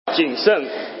谨慎，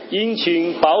殷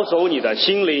勤保守你的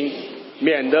心灵，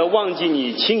免得忘记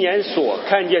你亲眼所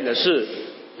看见的事，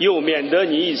又免得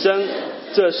你一生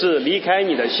这事离开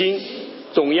你的心，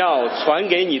总要传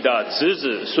给你的子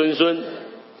子孙孙。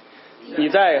你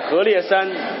在何烈山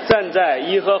站在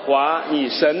耶和华你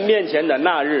神面前的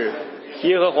那日，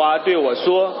耶和华对我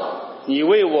说：你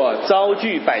为我招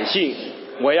聚百姓，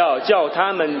我要叫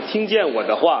他们听见我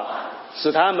的话，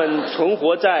使他们存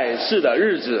活在世的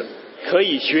日子，可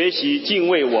以学习敬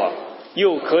畏我，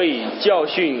又可以教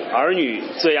训儿女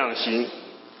这样行。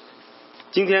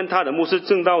今天他的牧师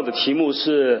正道的题目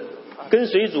是跟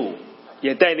随主，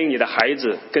也带领你的孩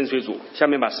子跟随主。下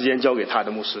面把时间交给他的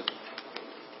牧师。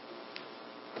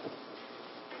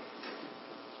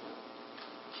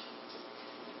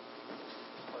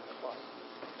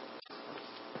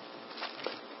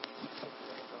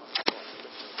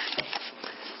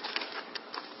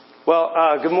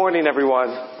Well, good morning,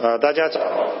 everyone. 大家早。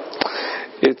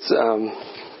It's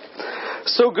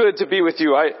so good to be with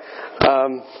you.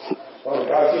 我很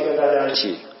高兴跟大家一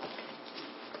起。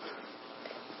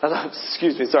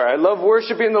Excuse me, sorry. I love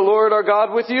worshiping the Lord our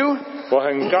God with you. 我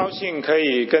很高兴可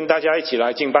以跟大家一起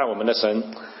来敬拜我们的神。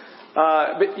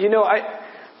But you know,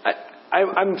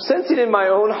 I'm sensing in my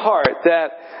own heart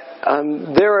that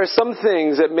there are some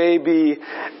things that may be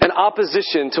an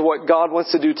opposition to what God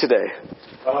wants to do today.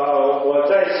 我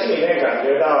在心里面感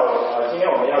觉到，今天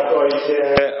我们要做一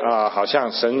些好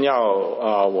像神要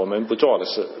我们不做的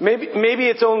事。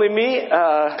Maybe it's only me.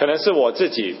 可能是我自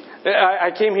己。I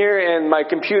came here and my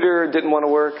computer didn't want to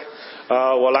work.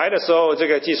 我来的时候，这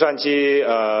个计算机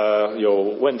有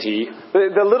问题。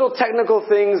The little technical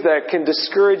things that can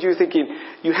discourage you, thinking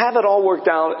you have it all worked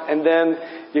out, and then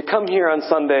you come here on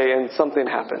Sunday and something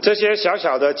happens. 这些小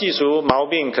小的技术毛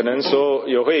病，可能说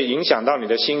也会影响到你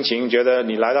的心情，觉得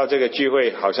你来到这个聚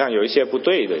会好像有一些不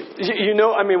对的。You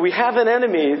know, I mean, we have an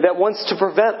enemy that wants to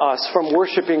prevent us from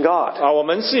worshiping God. 我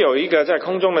们是有一个在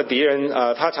空中的敌人，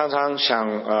他常常想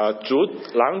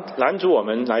拦阻我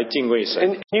们来敬畏神。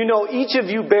And you know, each of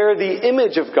you bear the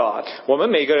image of God. 我们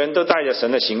每个人都带着神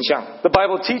的形象。The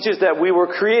Bible teaches that we were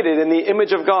created in the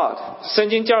image of God. 圣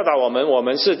经教导我们，我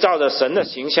们是照着神的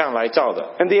形象来造的。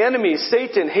And the enemy,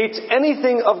 Satan, hates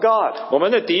anything of God. 我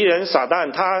们的敌人撒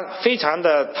旦，他非常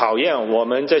的讨厌我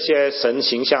们这些神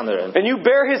形象的人。And you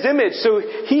bear his image, so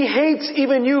he hates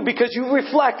even you because you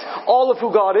reflect all of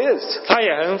who God is. 他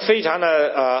也非常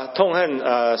的痛恨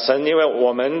神，因为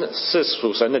我们是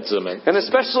属神的子民。And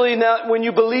especially now, when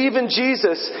you believe in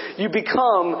Jesus, you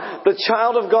become the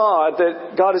child of God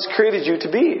that God has created you to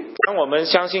be. 当我们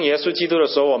相信耶稣基督的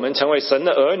时候，我们成为神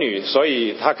的儿女，所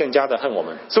以他更加的恨我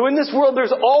们。So in this world,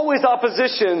 there's always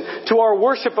opposition to our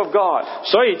worship of God.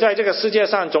 所以在这个世界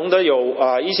上，总得有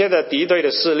一些的敌对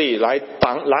的势力来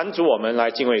拦阻我们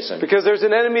来敬畏神。Because there's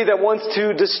an enemy that wants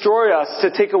to destroy us, to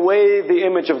take away the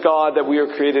image of God that we are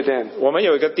created in. 我们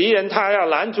有一个敌人，他要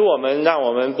拦阻我们，让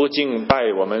我们不敬拜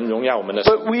我们，荣耀我们的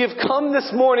神。But we have come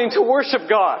this morning to worship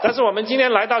God. 但是我们今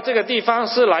天来到这个地方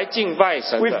是来敬拜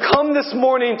神的。We've come this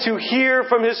morning to hear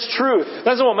from His truth.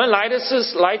 但是我们来的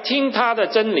是来听他的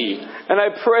真理。And I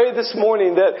pray this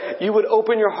morning that you would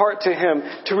open your heart to Him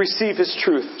to receive His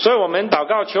truth. 所以我们祷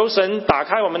告求神打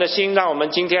开我们的心，让我们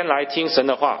今天来听神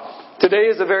的话。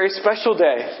Today is a very special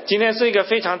day. 今天是一个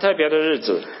非常特别的日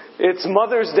子。It's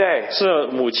Mother's Day. 是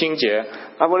母亲节。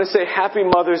I want to say Happy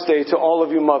Mother's Day to all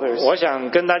of you mothers. 我想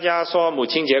跟大家说母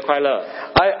亲节快乐。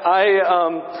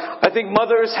I think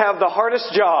mothers have the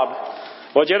hardest job.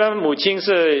 我觉得母亲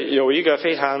是有一个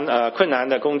非常困难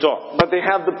的工作。But they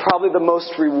have probably the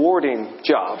most rewarding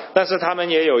job. 但是他们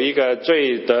也有一个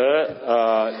最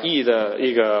得意的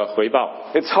一个回报。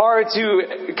It's hard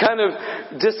to kind of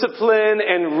discipline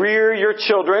and rear your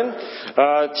children.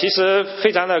 其实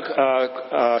非常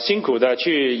的辛苦的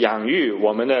去养育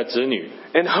我们的子女。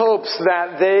In hopes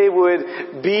that they would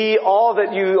be all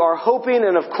that you are hoping,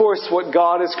 and of course what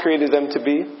God has created them to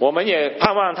be. 我们也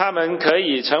盼望他们可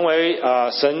以成为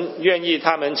神愿意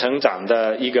他们成长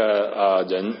的一个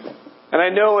人。And I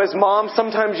know as mom,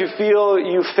 sometimes you feel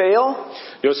you fail.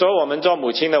 有时候我们做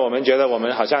母亲的，我们觉得我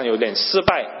们好像有点失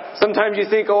败。Sometimes you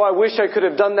think, oh, I wish I could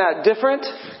have done that different.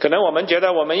 可能我们觉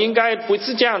得我们应该不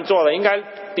是这样做的，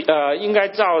应该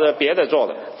照着别的做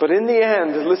的。But in the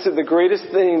end, listen, the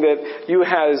greatest thing that you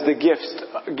have is the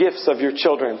gifts of your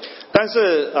children. 但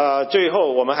是最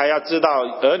后我们还要知道，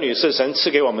儿女是神赐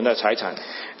给我们的财产。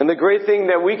And the great thing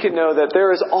that we can know that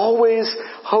there is always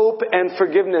hope and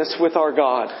forgiveness with our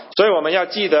God. 所以我们要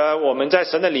记得，我们在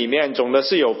神的里面总的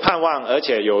是有盼望，而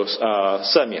且有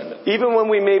赦免的。Even when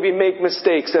we maybe make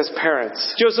mistakes as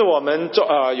parents. 就是我们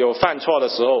有犯错的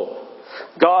时候。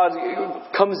God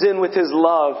comes in with His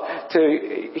love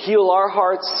to heal our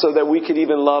hearts so that we could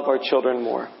even love our children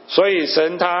more. 所以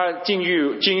神他进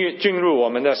入我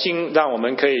们的心，让我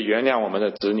们可以原谅我们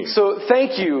的子女。 So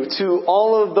thank you to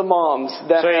all of the moms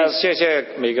that 所以 have, 谢谢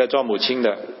每个做母亲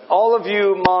的， all of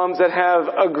you moms that have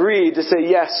agreed to say,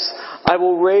 yes, I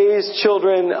will raise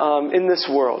children in this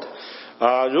world.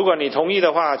 如果你同意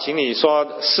的话，请你说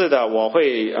是的，我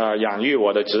会养育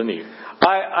我的子女。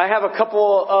 I have a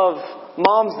couple of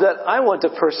moms that I want to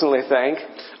personally thank.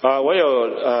 我有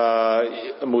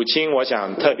母亲，我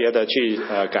想特别的去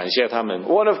感谢他们。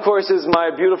 One, of course, is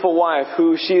my beautiful wife,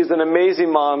 who she is an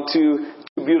amazing mom to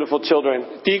two beautiful children.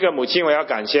 第一个母亲我要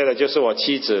感谢的就是我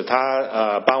妻子，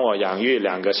她帮我养育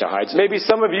2个小孩子。 Maybe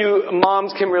some of you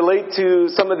moms can relate to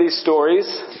some of these stories.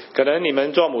 可能你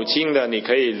们做母亲的，你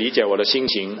可以理解我的心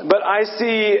情。 But I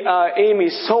see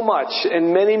Amy so much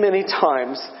and many, many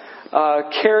times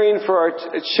caring for our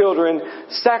children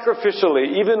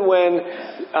sacrificially, even when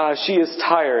she is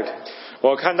tired.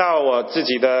 我看到我自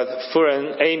己的夫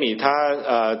人 Amy，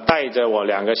 她带着我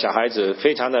2个小孩子，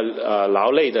非常的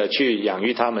劳累的去养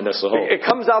育他们的时候， It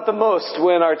comes out the most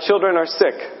when our children are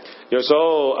sick. 有时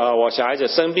候我小孩子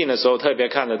生病的时候特别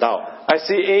看得到。 I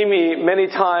see Amy many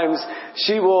times.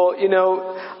 She will,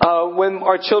 when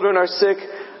our children are sick,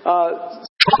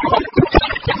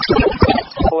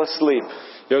 fall asleep.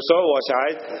 有时候我小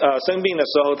孩生病的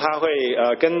时候，他会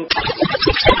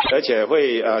而且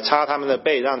会擦他们的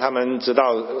背，让他们直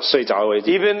到睡着为止。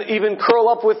 Even curl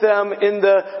up with them in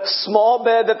the small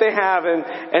bed that they have,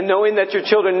 and knowing that your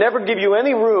children never give you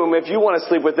any room if you want to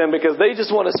sleep with them because they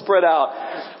just want to spread out.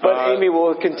 But Amy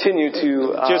will continue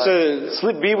to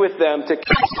be with them to.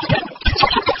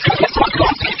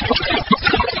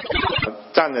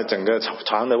 占了整个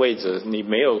床的位置，你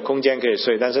没有空间可以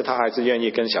睡，但是他还是愿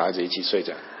意跟小孩子一起睡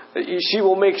着。 She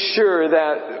will make sure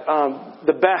that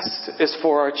the best is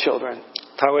for our children.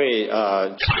 他会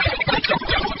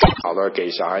好的给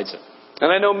小孩子。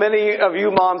 And I know many of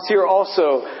you moms here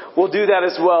also will do that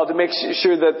as well to make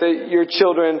sure that your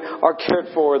children are cared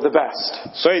for the best.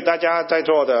 所以大家在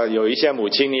座的有一些母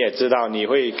亲，你也知道，你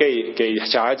会给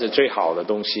小孩子最好的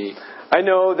东西。 I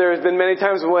know there's been many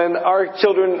times when our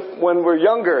children, when we're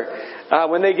younger,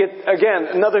 when they get, again,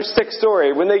 another sick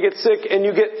story, when they get sick and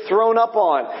you get thrown up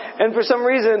on. And for some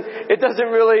reason, it doesn't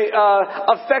really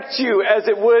affect you as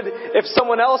it would if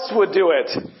someone else would do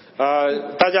it.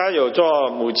 大家有做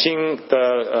母亲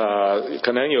的，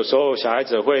可能有时候小孩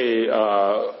子会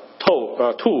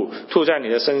吐在你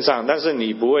的身上，但是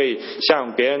你不会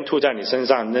像别人吐在你身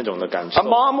上那种的感受。 A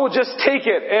mom will just take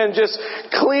it and just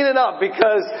clean it up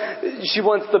because she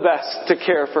wants the best to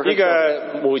care for her 一 children.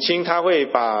 个母亲她会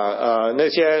把那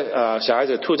些小孩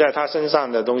子吐在她身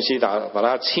上的东西把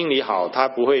它清理好，她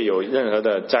不会有任何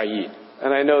的在意。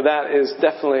 And I know that is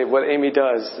definitely what Amy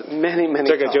does many, many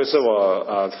这个 times. 就是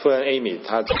我夫人 Amy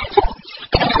她。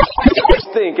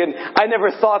 Think, and I never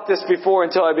thought this before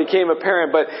until I became a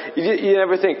parent, but you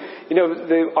never think,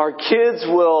 our kids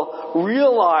will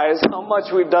realize how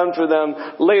much we've done for them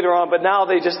later on, but now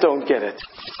they just don't get it.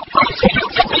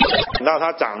 等到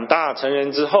他长大成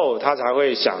人之后，他才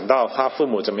会想到他父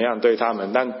母怎么样对他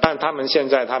们，但他们现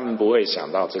在他们不会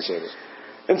想到这些的。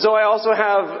 And so I also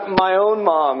have my own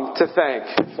mom to thank.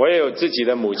 我也有自己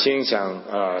的母亲想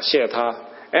谢她。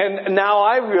 And now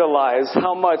I realize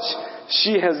how much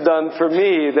she has done for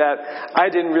me that I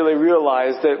didn't really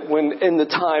realize that when in the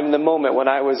time, the moment when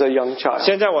I was a young child.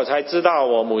 现在我才知道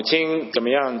我母亲怎么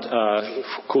样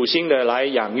苦心的来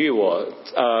养育我。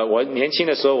我年轻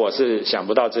的时候我是想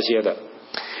不到这些的。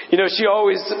 She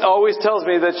always tells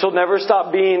me that she'll never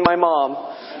stop being my mom.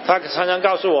 她常常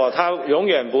告诉我，她永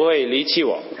远不会离弃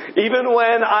我。 Even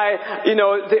when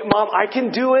Mom, I can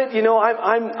do it.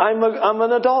 I'm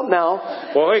an adult now.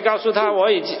 我会告诉她，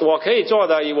我可以做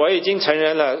的，我已经成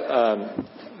人了。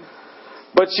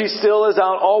But she still is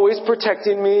out, always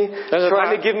protecting me,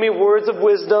 trying to give me words of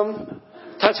wisdom.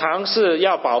 她尝试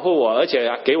要保护我，而且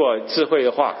给我智慧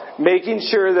的话， Making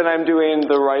sure that I'm doing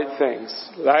the right things.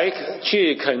 来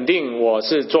去肯定我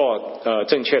是做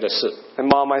正确的事。 And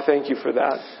Mom, I thank you for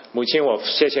that. 母亲，我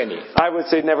谢谢你。 I would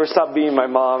say never stop being my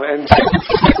mom.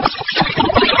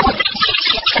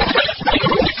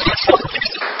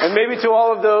 And maybe to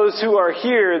all of those who are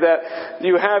here that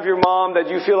you have your mom that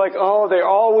you feel like, oh, they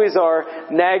always are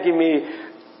nagging me.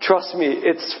 Trust me,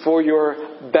 it's for your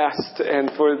best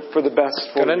and for the best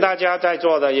for 可能 you. 大家在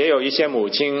座的也有一些母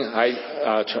亲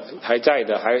还在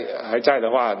的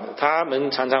话，他们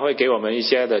常常会给我们一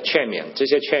些的劝勉，这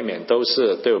些劝勉都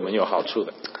是对我们有好处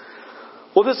的。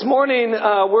Well, this morning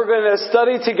we're going to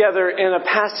study together in a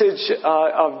passage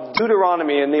of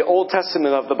Deuteronomy in the Old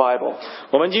Testament of the Bible.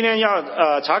 我们今天要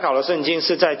查考的圣经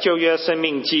是在旧约申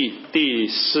命记第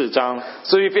4章。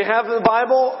 So if you have the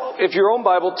Bible, if your own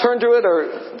Bible, turn to it or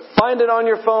find it on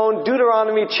your phone,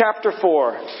 Deuteronomy chapter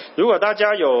 4. 如果大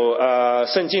家有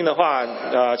圣经的话，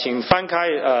请翻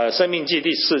开申命记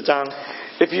第4章。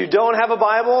 If you don't have a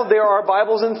Bible, there are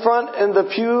Bibles in front in the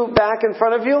pew back in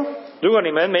front of you. 如果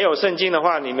你们没有圣经的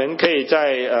话，你们可以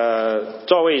在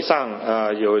座位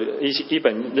上有一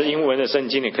本英文的圣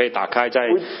经，你可以打开在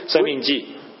申命记。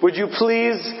 Would you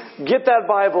please get that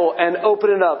Bible and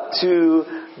open it up to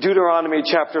Deuteronomy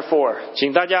chapter 4?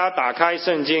 请大家打开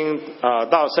圣经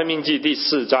到申命记第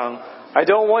4章。 I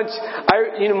don't want,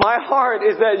 my heart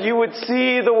is that you would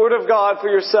see the Word of God for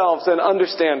yourselves and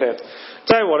understand it.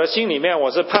 在我的心里面，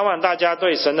我是盼望大家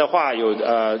对神的话有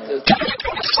在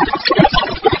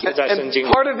圣经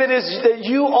And part of it is that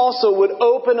you also would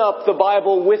open up the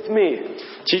Bible with me.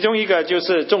 其中一个就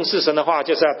是重视神的话，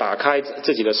就是要打开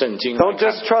自己的圣经。 Don't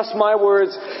just trust my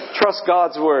words, trust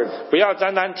God's Word. 不要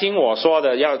单单听我说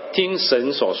的，要听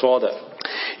神所说的。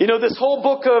 You know, this whole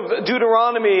book of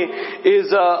Deuteronomy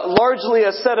is largely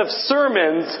a set of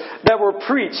sermons that were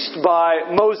preached by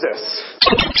Moses.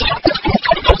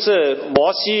 是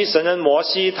摩西，神人摩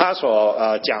西他所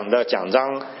讲的讲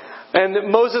章。 And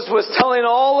Moses was telling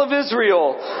all of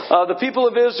Israel, the people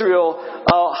of Israel,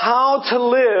 how to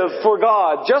live for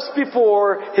God just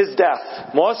before his death.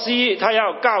 摩西他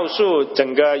要告诉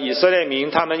整个以色列民，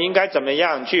他们应该怎么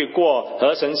样去过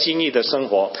合神心意的生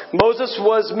活。 Moses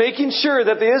was making sure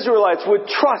that the Israelites would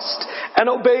trust and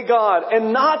obey God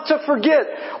and not to forget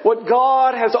what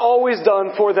God has always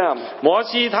done for them. 摩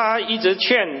西他一直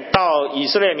劝到以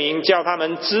色列民，叫他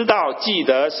们知道记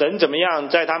得神怎么样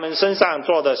在他们身上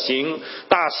做的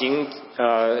大行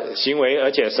为，而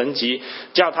且神迹，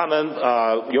叫他们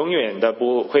永远的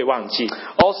不会忘记。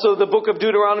 Also, the book of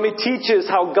Deuteronomy teaches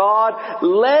how God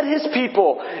led his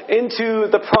people into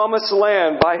the promised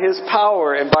land by his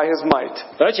power and by his might.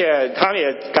 而且他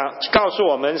也告诉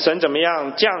我们，神怎么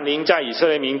样降临在以色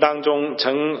列民当中，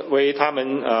成为他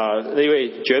们那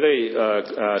位绝对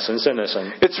神圣的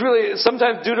神。 It's really,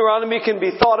 sometimes Deuteronomy can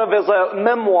be thought of as a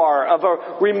memoir of a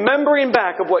remembering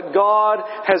back of what God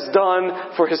has done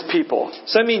for his people.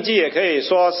 生命记也可以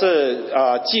说是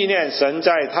纪念神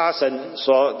在他神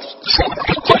所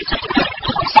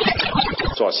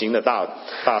行的大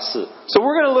事。 So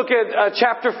we're going to look at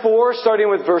chapter 4, starting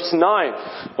with verse 9.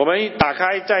 我们打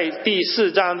开在第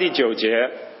4章第9节。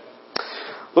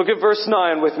 Look at verse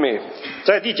 9 with me.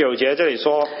 在第9节这里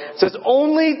说， It says,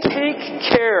 "Only take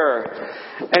care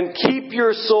and keep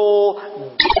your soul,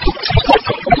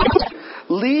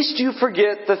 lest you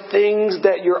forget the things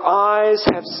that your eyes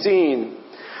have seen,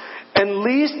 and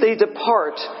lest they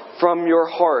depart from your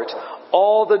heart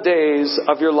all the days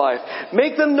of your life.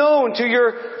 Make them known to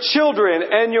your children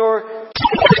and your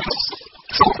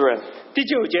children." 第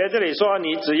9节这里说，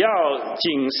你只要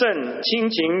谨慎亲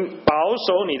勤，保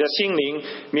守你的心灵，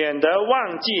免得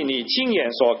忘记你亲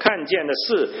眼所看见的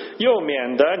事，又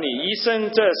免得你一生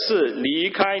这事离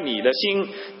开你的心，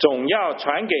总要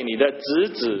传给你的子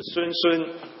子孙孙。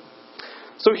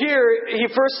 So here, he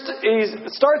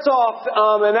starts off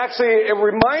and actually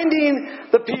reminding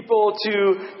the people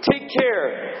to take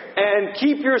care and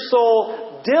keep your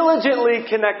soul diligently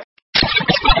connected.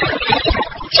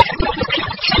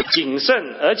 谨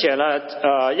慎，而且呢，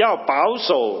要保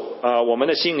守我们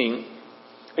的心灵。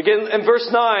 Again, in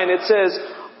verse 9, it says,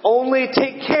 "Only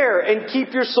take care and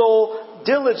keep your soul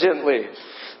diligently."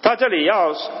 他这里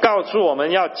要告诉我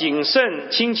们要谨慎、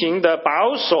亲勤的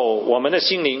保守我们的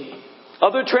心灵。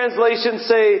 Other translations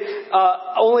say,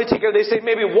 only take care. They say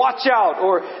maybe watch out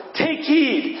or take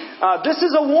heed. This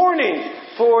is a warning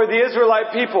for the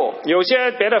Israelite people. 有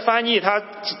些别的翻译，它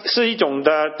是一种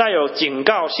的带有警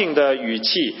告性的语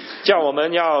气，叫我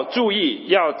们要注意，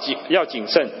要谨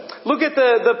慎。 Look at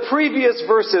the previous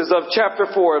verses of chapter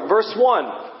 4, verse 1.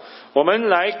 我们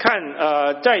来看，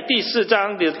在第4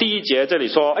章的第1节这里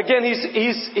说 Again,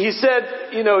 he said,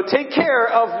 take care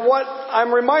of what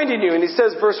I'm reminding you. And he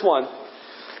says, verse 1.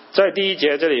 在第1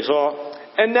节这里说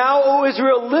 "And now, O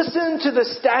Israel, listen to the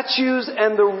statutes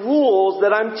and the rules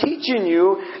that I'm teaching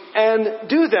you, and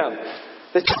do them.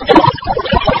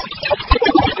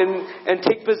 And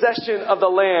take possession of the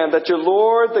land that your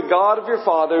Lord, the God of your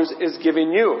fathers, is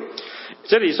giving you."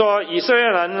 这里说，以色列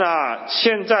人啊，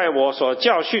现在我所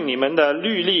教训你们的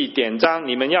律例典章，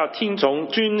你们要听从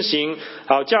遵行，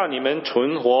好叫你们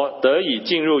存活，得以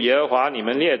进入耶和华你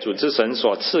们列祖之神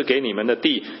所赐给你们的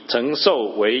地，承受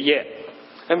为业。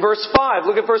 And verse 5,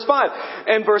 look at verse 5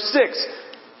 and verse 6.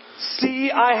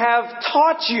 See, I have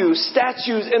taught you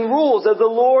statutes and rules as the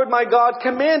Lord my God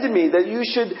commanded me, that you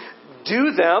should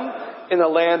do them in the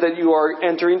land that you are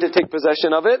entering to take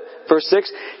possession of it. Verse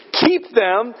 6, keep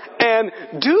them and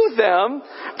do them,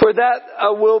 for that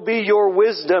will be your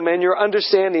wisdom and your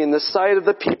understanding in the sight of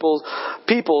the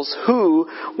peoples who,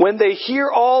 when they hear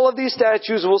all of these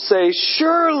statutes, will say,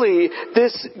 surely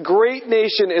this great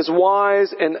nation is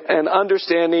wise and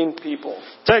understanding people.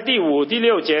 在第5、第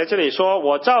6节这里说，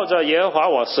我照着耶和华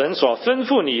我神所吩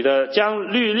咐你的，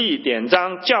将律例典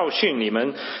章教训你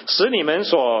们，使你们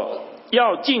所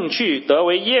要进去得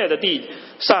为业的地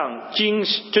上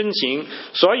遵行，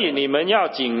所以你们要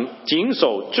谨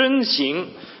守遵行。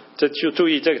这就注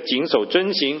意这个谨守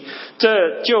遵行，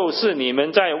这就是你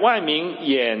们在万民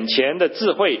眼前的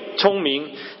智慧聪明。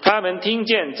他们听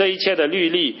见这一切的律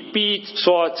例，必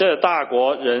说这大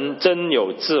国人真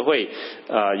有智慧，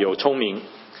有聪明。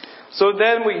So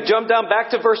then we jump down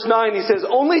back to verse 9. He says,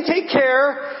 only take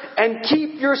care and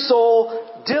keep your soul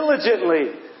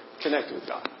diligently connected with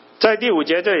God. 在第5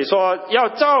节这里说，要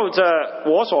照着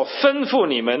我所吩咐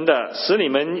你们的，使你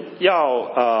们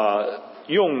要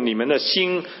用你们的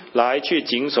心来去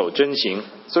谨守遵行。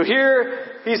So here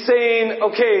he's saying,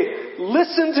 okay,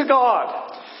 listen to God.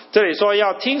 这里说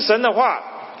要听神的话。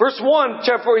Verse 1,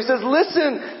 chapter 4, he says,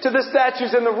 listen to the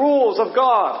statutes and the rules of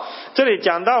God. 这里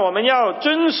讲到我们要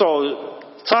遵守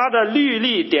他的律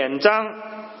例典章。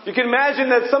You can imagine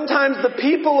that sometimes the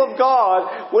people of God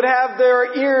would have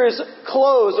their ears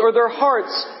closed or their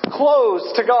hearts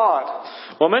closed to God.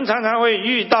 我们常常会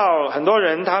遇到很多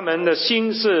人，他们的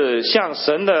心是像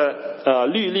神的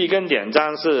律例跟典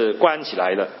章是关起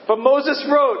来的。But Moses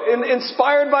wrote,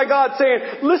 inspired by God, saying,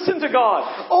 listen to God,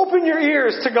 open your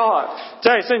ears to God.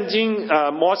 在圣经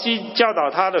摩西教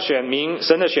导他的选民，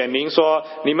神的选民说，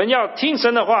你们要听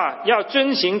神的话，要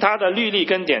遵行他的律例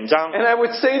跟典章。 And I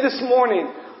would say this morning,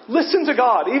 listen to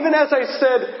God. Even as I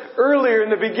said earlier in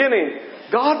the beginning,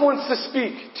 God wants to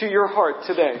speak to your heart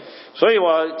today. 所以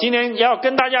我今天要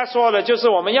跟大家说的就是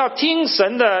我们要听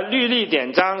神的律例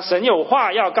典章，神有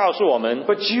话要告诉我们。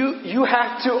 But you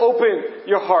have to open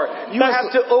your heart. You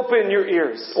have to open your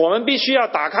ears. 我们必须要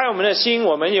打开我们的心，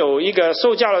我们有一个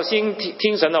受教的心，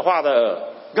听神的话的耳。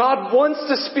 God wants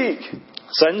to speak.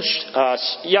 神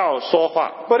要说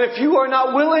话。 But if you are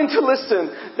not willing to listen,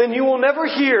 then you will never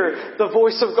hear the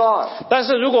voice of God. 但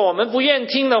是如果我们不愿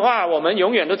听的话，我们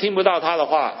永远都听不到他的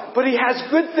话。 But He has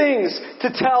good things to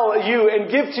tell you and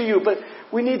give to you, but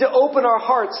we need to open our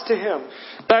hearts to Him.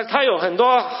 但他有很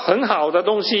多很好的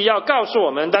东西要告诉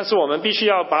我们，但是我们必须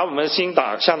要把我们的心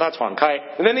向他敞开。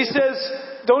 And then He says,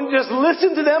 don't just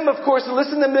listen to them, of course,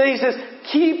 listen to them. He says,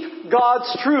 keep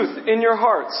God's truth in your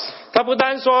hearts. 他不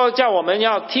单说叫我们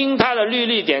要听他的律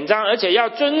例典章，而且要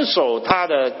遵守他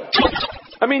的。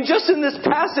 I mean, just in this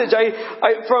passage,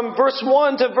 from verse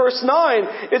 1 to verse 9,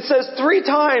 it says 3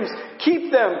 times, keep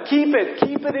them, keep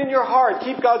it in your heart,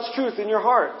 keep God's truth in your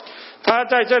heart. 他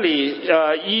在这里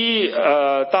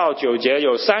1到9节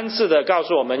有3次的告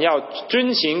诉我们要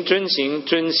遵行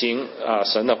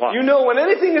神的话。 You know, when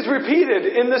anything is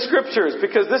repeated in the scriptures,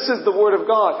 because this is the word of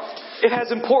God, it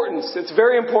has importance. It's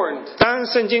very important. 当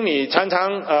圣经里常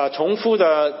常重复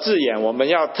的字眼，我们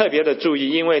要特别的注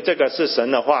意，因为这个是神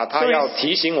的话，他要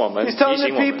提醒我们。 He's telling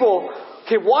the people,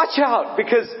 okay, watch out,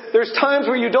 because there's times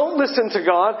where you don't listen to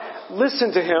God,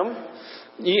 listen to Him.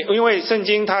 因为圣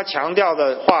经他强调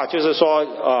的话就是说，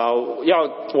要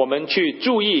我们去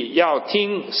注意，要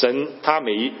听神他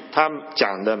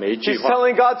讲的每一句 He's 话。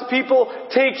 telling God's people,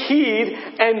 take heed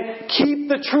and keep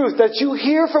the truth that you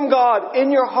hear from God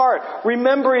in your heart,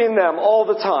 remembering them all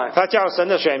the time. 他叫神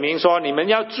的选民说，你们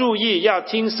要注意，要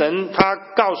听神他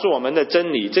告诉我们的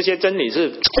真理，这些真理是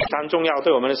非常重要，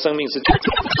对我们的生命是。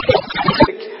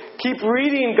 Keep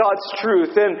reading God's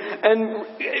truth and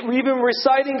even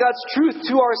reciting God's truth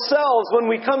to ourselves when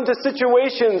we come to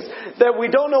situations that we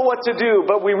don't know what to do,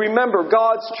 but we remember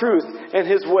God's truth and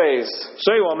His ways.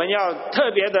 所以我们要特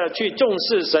别的去重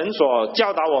视神所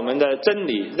教导我们的真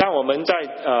理，让我们在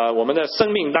我们的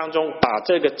生命当中把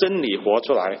这个真理活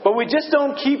出来。 But we just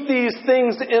don't keep these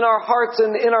things in our hearts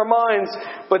and in our minds,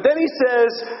 but then He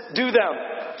says, do them.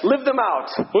 Live them out.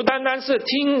 不单单是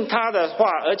听他的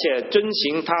话，而且遵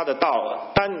行他的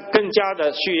道，但更加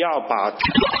的需要把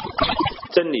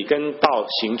真理跟道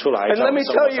行出来。 And let me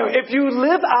tell you, if you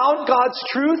live out God's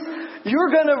truth,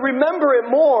 you're going to remember it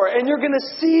more and you're going to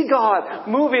see God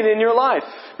moving in your life.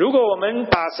 如果我们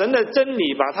把神的真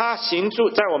理把它行出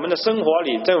在我们的生活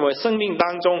里，在我们生命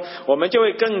当中，我们就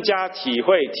会更加体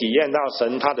验到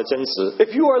神他的真实。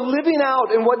 If you are living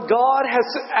out in what God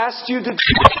has asked you to do,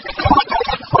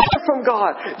 from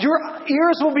God, your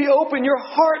ears will be open, your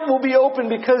heart will be open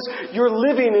because you're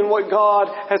living in what God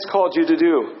has called you to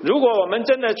do. 如果我们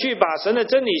真的去把神的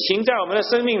真理行在我们的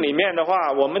生命里面的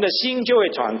话，我们的心就会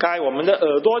敞开，我们的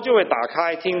耳朵就会打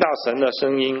开，听到神的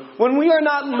声音。 When we are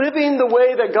not living the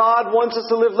way that God wants us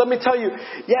to live, let me tell you,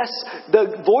 yes, the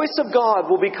voice of God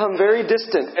will become very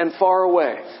distant and far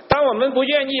away. 当我们不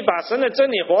愿意把神的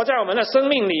真理活在我们的生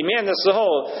命里面的时候，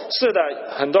是的，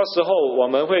很多时候我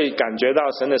们会感觉到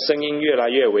神的声音越来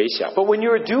越微小。 But when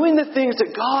you're doing the things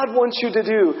that God wants you to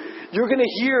do, you're going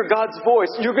to hear God's voice.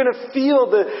 You're going to feel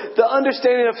the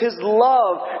understanding of His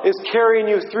love is carrying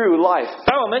you through life.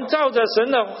 当我们照着神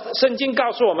的圣经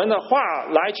告诉我们的话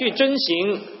来去遵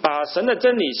行，把神的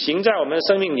真理行在我们的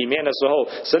生命里面的时候，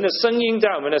神的声音在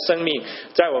我们的生命，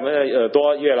在我们的耳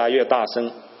朵越来越大声。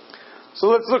 So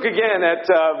let's look again at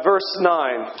verse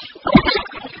 9.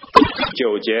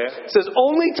 9节 It says,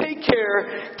 only take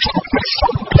care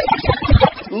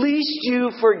lest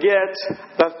you forget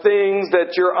the things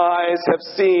that your eyes have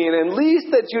seen, and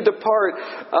lest that you depart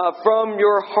from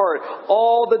your heart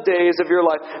all the days of your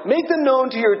life. Make them known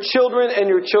to your children and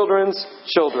your children's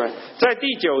children. 在第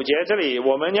9节这里，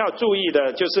我们要注意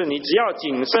的就是，你只要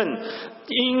谨慎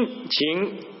殷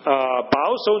勤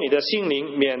保守你的心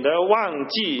灵，免得忘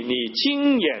记你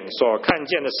亲眼所看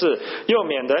见的事，又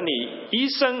免得你一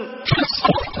生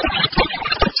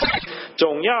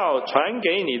总要传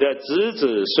给你的子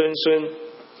子孙孙。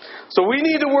 So we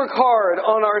need to work hard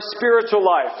on our spiritual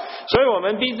life. 所以我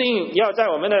们必定要在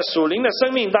我们的属灵的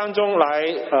生命当中来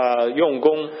用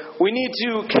功。 We need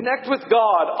to connect with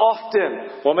God often.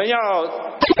 我们要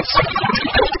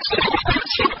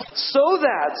So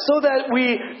that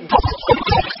we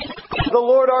the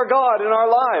Lord our God in our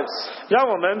lives. 让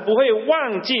我们不会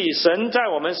忘记神在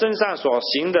我们身上所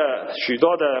行的许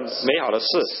多的美好的事。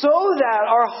 So that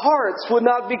our hearts would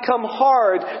not become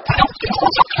hard.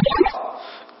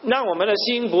 让我们的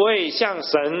心不会像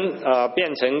神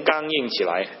变成刚硬起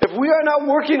来。 If we are not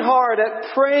working hard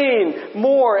at praying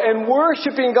more and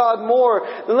worshiping God more,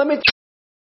 then let me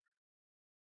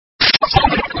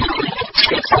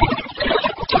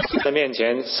在面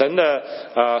前，神的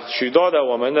许多的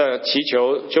我们的祈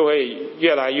求就会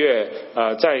越来越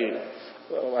在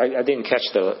I didn't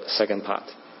catch the second part.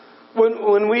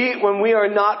 when we are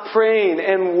not praying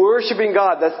and worshiping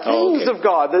God, the things of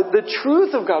God, the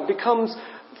truth of God becomes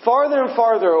farther and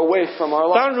farther away from our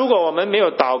lives. 当如果我们没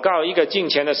有祷告一个敬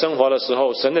虔的生活的时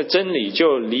候，神的真理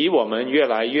就离我们越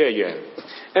来越远。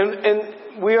 And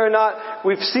we are not,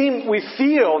 we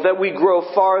feel that we grow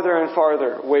farther and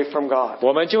farther away from God.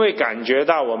 我们就会感觉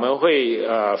到，我们会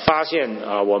发现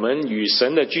我们与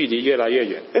神的距离越来越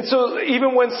远。 And so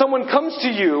even when someone comes to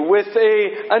you with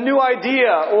a new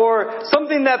idea or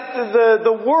something that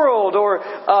the world or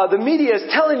the media is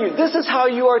telling you, this is how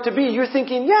you are to be, you're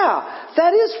thinking, yeah,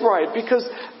 that is right, because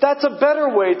that's a better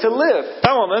way to live.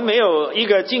 当我们没有一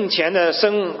个敬虔的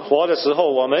生活的时候，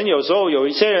我们有时候有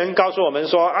一些人告诉我们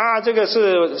说这个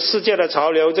是世界的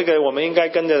潮流，这个我们应该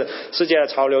跟着世界的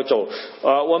潮流走。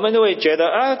我们都会觉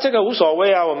得这个无所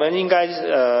谓我们应该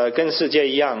跟世界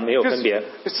一样，没有分别。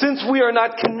 Since we are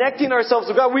not connecting ourselves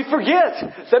to God, we forget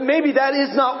that maybe that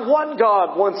is not what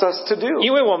God wants us to do.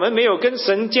 因为我们没有跟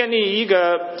神建立一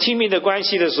个亲密的关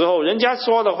系的时候，人家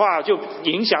说的话就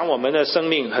影响我们的生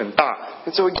命很大。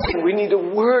 And so again, we need to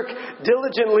work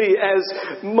diligently as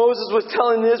Moses was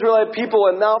telling the Israelite people,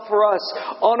 and now for us,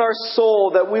 on our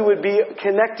soul, that we would be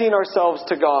connecting ourselves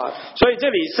to God. 所以这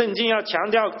里圣经要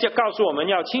强调，告诉我们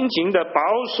要亲情的保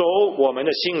守我们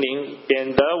的心灵，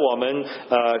免得我们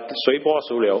随波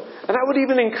逐流。 And I would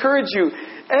even encourage you,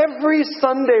 every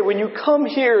Sunday when you come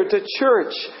here to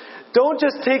church, don't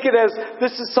just take it as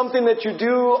this is something that you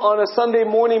do on a Sunday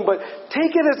morning, but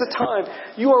take it as a time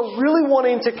you are really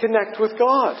wanting to connect with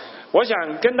God. 我想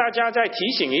跟大家再提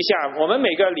醒一下，我们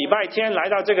每个礼拜天来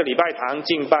到这个礼拜堂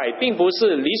敬拜，并不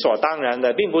是理所当然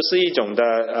的，并不是一种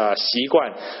的习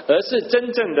惯，而是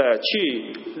真正的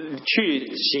去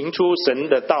行出神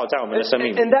的道在我们的生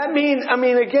命里。 And that means,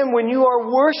 again, when you are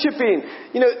worshiping,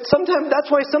 sometimes that's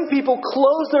why some people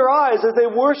close their eyes as they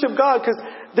worship God, because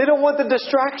they don't want the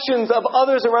distractions of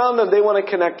others around them. They want to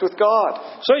connect with God.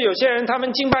 所以有些人他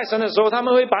们敬拜神的时候，他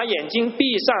们会把眼睛闭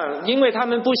上，因为他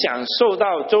们不想受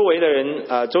到周围的人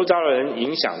周遭的人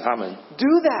影响他们。 Do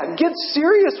that. Get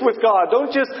serious with God.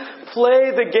 Don't just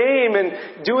play the game and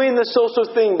doing the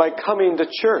social thing by coming to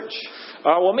church.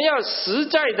 我们要实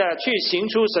在的去行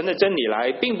出神的真理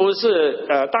来，并不是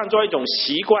当作一种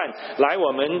习惯来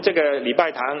我们这个礼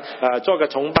拜堂做个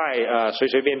崇拜随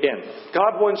随便便。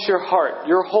God wants your heart,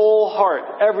 your whole heart,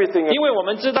 everything. 因为我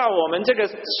们知道我们这个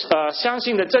相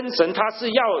信的真神，他是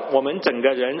要我们整个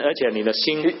人，而且你的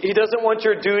心。He doesn't want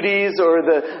your duties or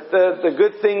the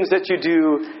good things that you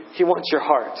do. He wants your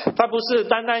heart. 他不是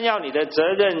单单要你的责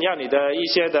任，要你的一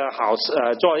些的好事，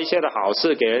做一些的好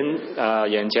事给人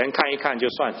眼前看一看就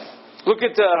算。Look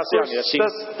at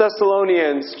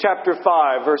Thessalonians chapter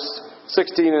 5, verse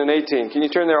 16 and 18. Can you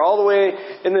turn there all the way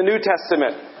in the New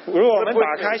Testament? 如果我们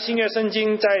打开新约圣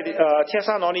经，在帖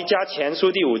撒罗尼迦前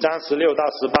书第5章16到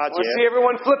18 I 节。see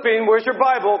everyone flipping. Where's your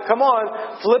Bible? Come on,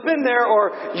 flip in there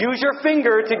or use your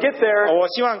finger to get there. 我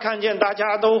希望看见大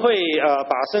家都会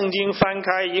把圣经翻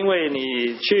开，因为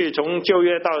你去从旧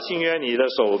约到新约，你的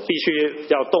手必须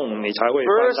要动，你才会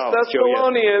翻到旧约。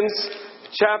 Thessalonians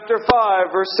chapter 5,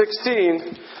 verse 16.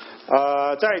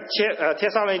 在帖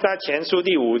撒罗尼迦前书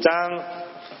第5章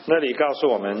那里告诉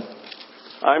我们。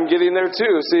I'm getting there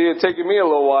too. See, it's taking me a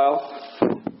little while.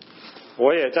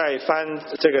 我也在翻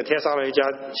这个帖撒罗尼迦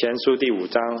前书第5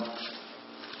章。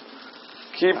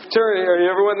Keep turning. Are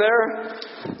you everyone there?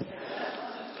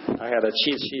 I had a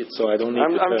cheat sheet, so I don't need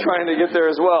I'm to turn. trying to get there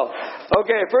as well.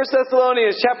 Okay, 1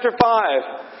 Thessalonians chapter 5,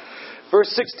 verse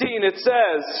 16, it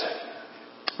says,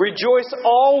 Rejoice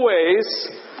always,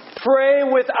 pray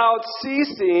without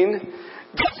ceasing,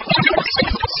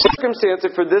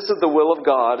 circumstances, for this is the will of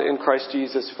God in Christ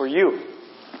Jesus for you.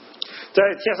 在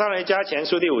帖撒罗尼迦前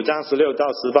书第5章16到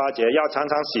18节，要常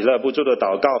常喜乐，不住的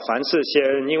祷告，凡事谢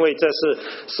恩，因为这是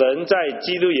神在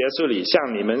基督耶稣里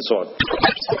向你们所。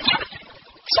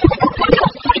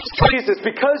Jesus,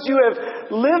 because you have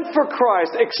lived for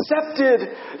Christ, accepted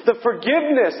the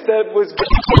forgiveness that was given.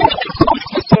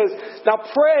 Now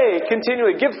pray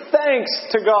continually, give thanks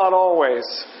to God always.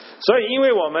 所以因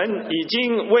为我们已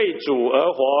经为主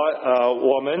而活，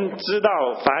我们知道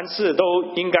凡事都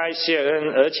应该谢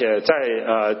恩，而且在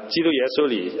基督耶稣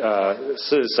里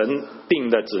是神定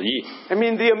的旨意。I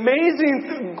mean, the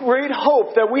amazing great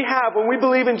hope that we have when we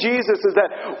believe in Jesus is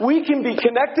that we can be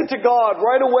connected to God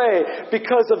right away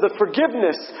because of the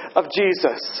forgiveness of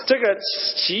Jesus. 这个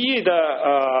奇异的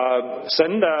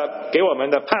神的给我们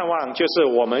的盼望，就是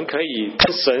我们可以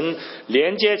跟神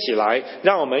连接起来，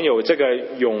让我们有这个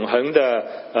永恒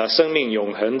的生命，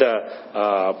永恒的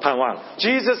盼望。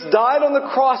Jesus died on the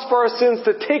cross for our sins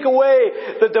to take away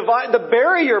the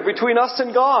barrier between us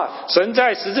and God. 神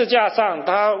在十字架上，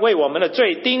他为我们的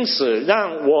罪钉死，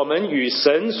让我们与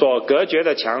神所隔绝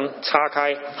的墙擦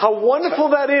开。How wonderful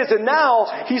that is! And now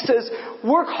he says,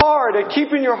 work hard at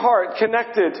keeping your heart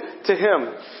connected to Him.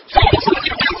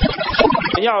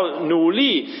 要努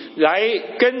力来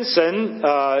跟神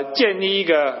建立一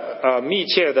个密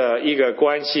切的一个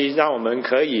关系，让我们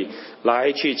可以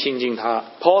来去亲近他。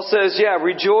Paul says, yeah,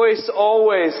 rejoice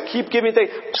always, keep giving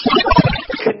thanks,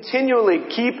 continually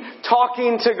keep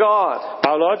talking to God.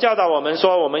 保罗教导我们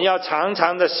说，我们要常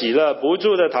常的喜乐，不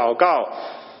住的祷告。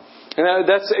And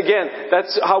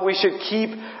that's how we should keep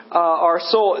our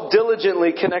soul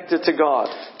diligently connected to God.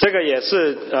 这个也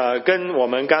是跟我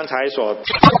们刚才所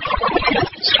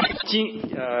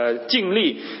尽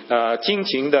力殷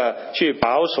勤的去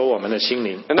保守我们的心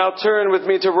灵。 And now turn with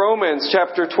me to Romans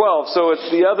chapter 12. So it's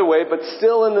the other way, but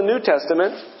still in the New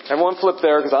Testament. Everyone flip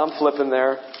there because I'm flipping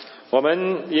there. 我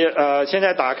们也现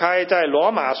在打开在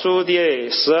罗马书第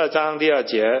12章第2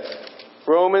节。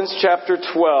 Romans chapter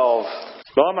 12.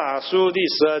 罗马书第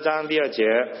12章第2节。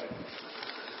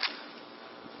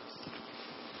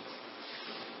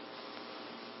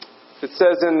It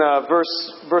says in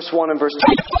verse 1 and verse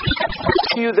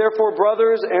 2, You therefore,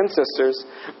 brothers and sisters,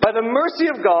 by the mercy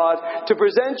of God, to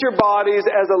present your bodies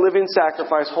as a living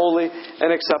sacrifice, holy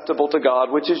and acceptable to God,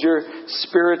 which is your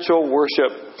spiritual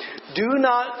worship. Do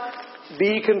not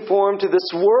be conformed to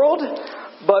this world,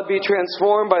 but be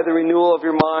transformed by the renewal of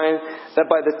your mind, that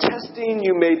by the testing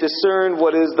you may discern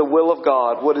what is the will of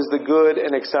God, what is the good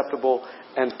and acceptable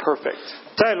and perfect.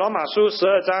 在罗马书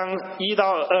12章1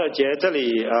到2节，这里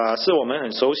是我们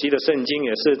很熟悉的圣经，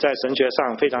也是在神学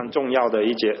上非常重要的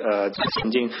一节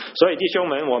圣经。所以弟兄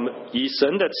们，我们以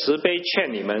神的慈悲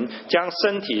劝你们，将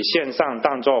身体献上，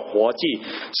当作活祭，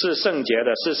是圣洁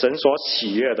的，是神所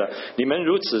喜悦的。你们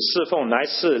如此侍奉，乃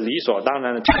是理所当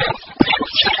然的。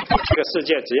这个世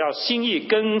界只要心意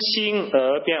更新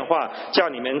而变化，叫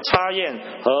你们察验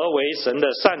何为神的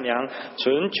善良、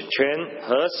纯全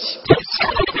和喜。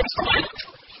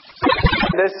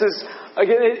This is,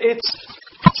 again, it's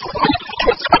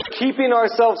keeping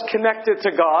ourselves connected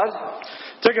to God.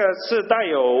 这个是带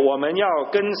有我们要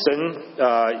跟神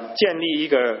建立一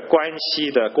个关系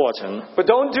的过程。 But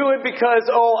don't do it because,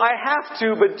 oh, I have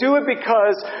to, but do it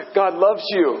because God loves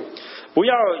you. 不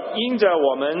要因着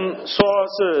我们说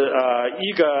是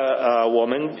一个我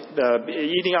们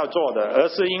一定要做的，而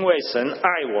是因为神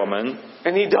爱我们。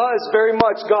 And He does very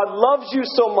much. God loves you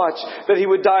so much that He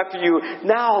would die for you.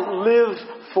 Now live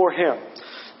for Him.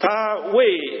 他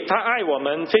爱我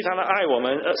们，非常的爱我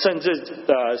们，甚至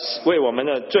为我们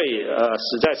的罪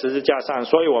死在十字架上，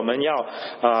所以我们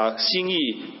要心意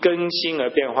更新而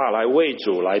变化，来为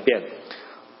主来变。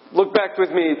 Look back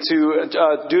with me to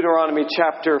Deuteronomy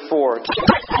chapter 4.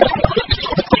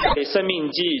 生命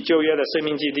记，旧约的生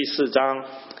命记第4章。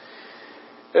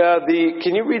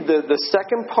 Can you read the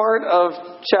second part of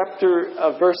chapter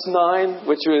verse 9,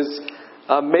 which was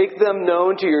make them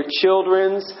known to your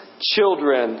children's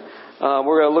children.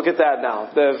 We're going to look at that now.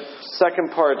 The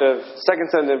second part of second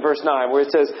sentence in verse 9, where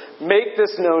it says, "Make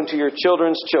this known to your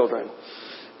children's children."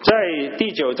 在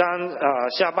第9章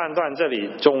下半段这里，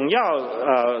总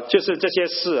要就是这些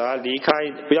事离开，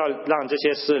不要让这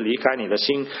些事离开你的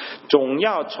心，总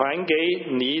要传给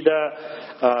你的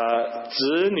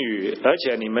子女，而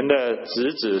且你们的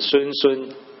子子孙孙。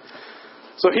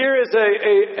 So here is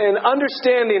an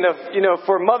understanding of,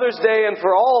 for Mother's Day and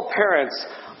for all parents,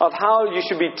 of how you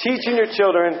should be teaching your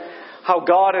children how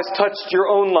God has touched your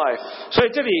own life. 所以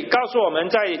这里告诉我们，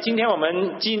在今天我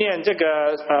们纪念这个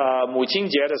母亲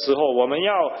节的时候，我们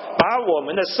要把我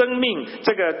们的生命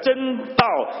这个真道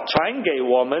传给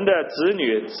我们的子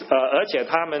女，而且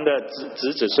他们的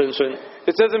子子孙孙。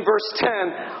 It says in verse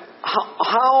 10,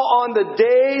 how on the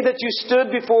day that you stood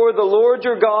before the Lord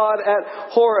your God at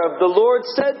Horeb, the Lord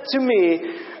said to me,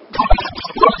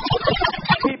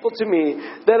 people to me,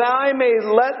 that I may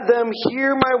let them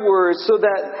hear my words, so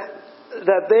that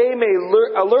they may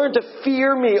learn to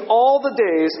fear me all the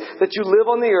days that you live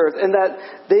on the earth, and that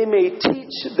they may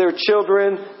teach their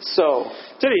children so.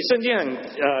 这里圣经很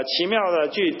奇妙的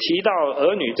去提到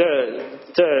儿女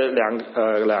这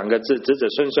两个字，子子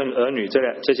孙孙儿女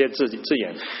这些字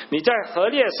眼。你在何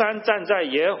烈山站在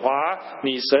耶和华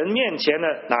你神面前的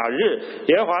那日，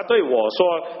耶和华对我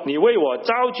说：你为我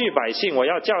招聚百姓，我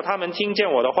要叫他们听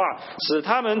见我的话，使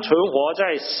他们存活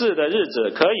在世的日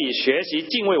子，可以学习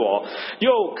敬畏我，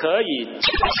又可以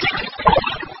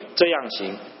这样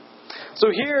行。 So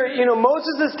here,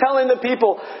 Moses is telling the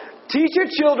people, teach your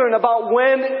children about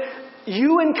when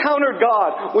you encountered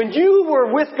God, when you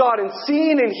were with God and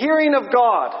seeing and hearing of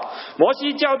God. 摩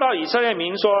西教导以色列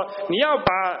民说：你要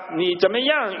把你怎么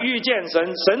样遇见神，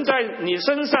神在你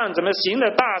身上怎么行的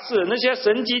大事，那些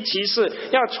神迹奇事，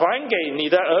要传给你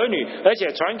的儿女，而且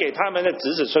传给他们的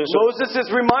子子孙孙。 Moses is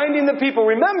reminding the people,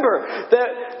 remember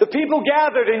that the people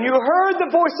gathered and you heard the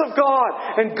voice of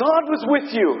God and God was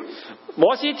with you.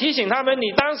 摩西提醒他们，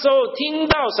你当时候听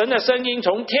到神的声音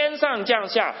从天上降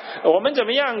下，我们怎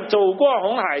么样走过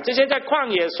红海，这些在旷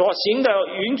野所行的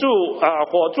云柱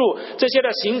火柱，这些的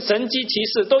神迹奇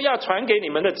事，都要传给你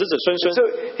们的子子孙孙。 So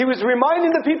he was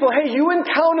reminding the people, hey, you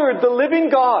encountered the living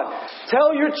God.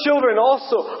 Tell your children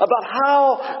also about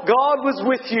how God was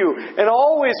with you and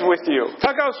always with you.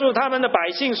 他告诉他们的百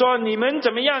姓说，你们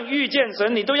怎么样遇见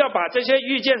神，你都要把这些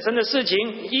遇见神的事情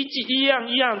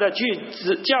一样的去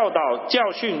教导教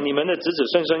训你们的子子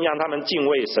孙孙，让他们敬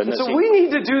畏神的 So 心。 we need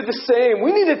to do the same.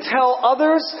 We need to tell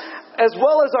others as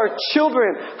well as our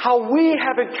children how we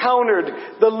have encountered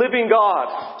the living God.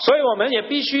 所以我们也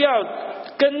必须要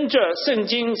跟着圣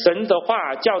经神的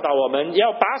话教导我们，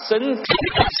要把神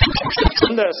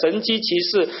的神迹奇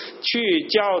事去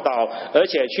教导，而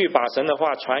且去把神的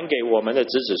话传给我们的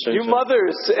子子孙 You 孙。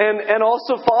 mothers and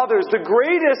also fathers, the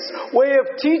greatest way of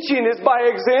teaching is by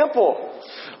example.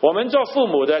 我们做父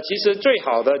母的，其实最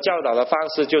好的教导的方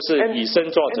式就是以身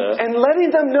作则。 And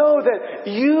letting them know that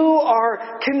you are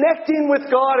connecting with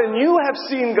God and you have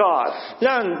seen God.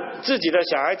 让自己的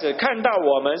小孩子看到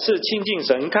我们是亲近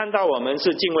神，看到我们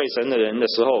是敬畏神的人的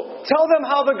时候， Tell them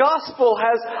how the gospel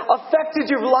has affected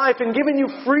your life and given you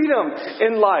freedom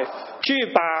in life. 去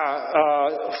把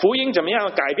福音怎么样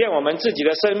改变我们自己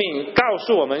的生命，告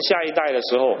诉我们下一代的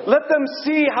时候， Let them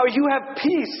see how you have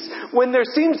peace when there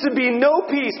seems to be no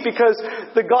peace because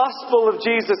the gospel of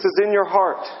Jesus is in your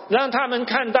heart. 让他们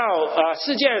看到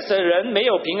世界的人没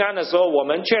有平安的时候，我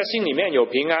们却心里面有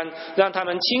平安，让他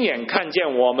们亲眼看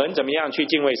见我们怎么样去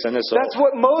敬畏神的时候。 That's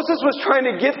what Moses was trying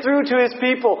to get through to his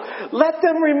people. Let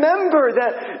them remember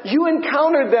that you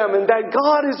encountered them and that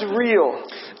God is real.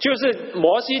 就是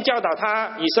摩西教导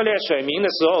他以色列选民的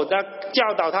时候，他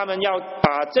教导他们要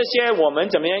把这些我们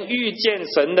怎么样遇见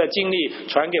神的经历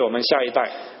传给我们下一代。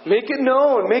 Make it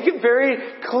known. Make it very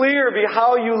clear be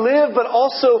how you live, but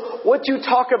also what you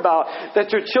talk about,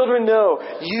 that your children know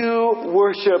you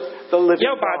worship the living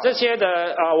要把 God. 这些的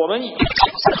我们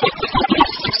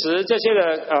这些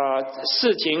的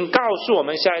事情告诉我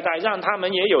们下一代，让他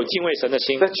们也有敬畏神的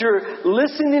心。 That you're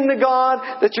listening to God,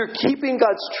 that you're keeping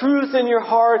God's truth in your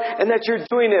heart, and that you're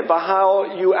doing it by how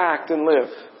you act and live.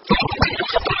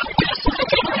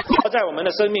 在我们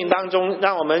的生命当中，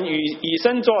让我们以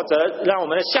身作则，让我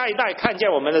们的下一代看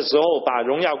见我们的时候，把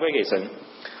荣耀归给神。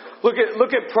 Look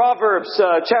at Proverbs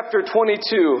chapter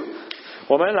 22.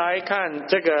 我们来看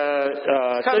这个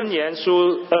箴言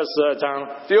书22章。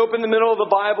 If you open the middle of the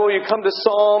Bible, you come to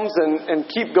Psalms and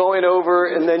keep going over,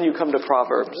 and then you come to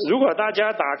Proverbs. 如果大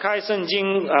家打开圣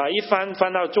经一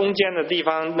翻到中间的地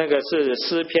方，那个是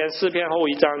诗篇，诗篇后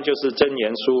一章就是箴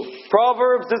言书。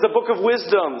 Proverbs is a book of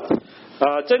wisdom.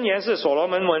 箴言是所罗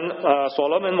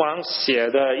门王写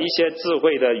的一些智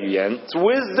慧的语言。 It's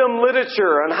wisdom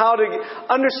literature on how to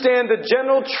understand the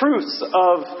general truths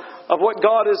of what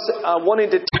God is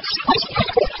wanting to teach.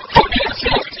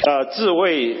 智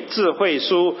慧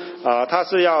书它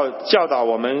是要教导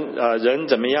我们人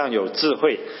怎么样有智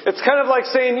慧。 It's kind of like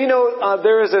saying,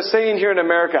 there is a saying here in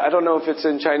America, I don't know if it's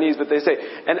in Chinese, but they say,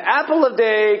 an apple a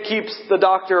day keeps the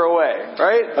doctor away,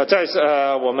 right? 在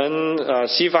我们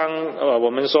西方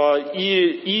我们说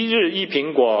一日一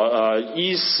苹果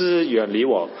医师远离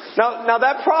我。 Now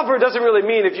that proverb doesn't really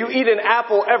mean if you eat an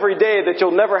apple every day that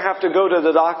you'll never have to go to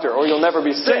the doctor or you'll never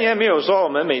be 箴 sick. 言没有说我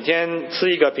们每天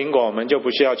吃一个苹果我们就不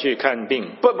需要去看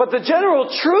病。 But the general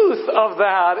truth of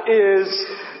that is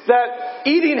that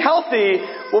eating healthy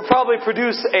will probably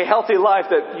produce a healthy life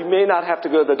that you may not have to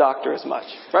go to the doctor as much,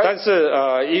 right? 但是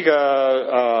一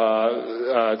个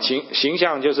形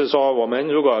象就是说，我们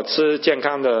如果吃健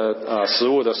康的食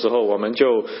物的时候，我们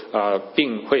就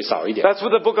病会少一点。 That's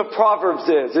what the book of Proverbs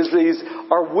is these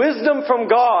are wisdom from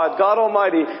God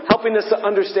Almighty, helping us to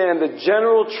understand the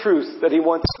general truth that He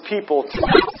wants people to.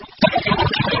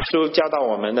 书教导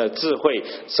我们的智慧，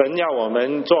神要我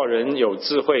们做人有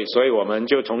智慧，所以我们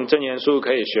就从箴言书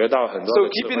可以学到很多 So 的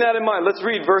智 keeping 慧。 that in mind, let's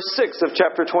read verse 6 of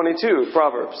chapter 22,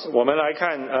 Proverbs. 我们来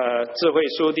看智慧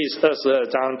书第22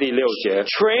章第6节。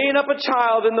 Train up a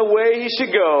child in the way he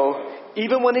should go,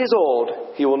 even when he's old,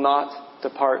 he will not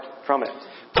depart from it.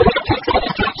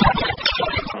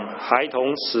 孩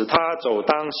童使他走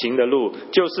当行的路，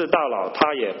就是到老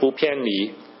他也不偏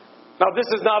离。 Now, this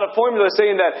is not a formula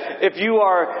saying that if you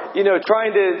are,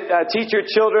 trying to teach your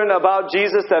children about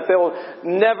Jesus, that they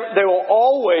will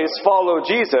always follow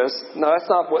Jesus. No, that's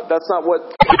not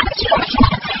what.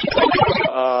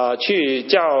 去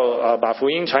叫把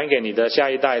福音传给你的下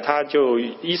一代，他就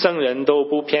一生人都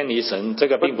不偏离神，这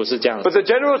个并不是这样。 But the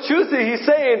general truth is, he's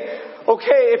saying,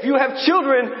 okay, if you have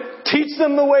children, teach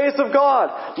them the ways of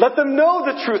God. Let them know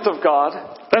the truth of God.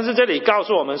 但是这里告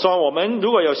诉我们说，我们如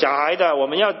果有小孩的，我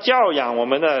们要教养我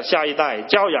们的下一代，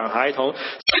教养孩童，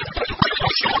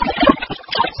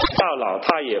到老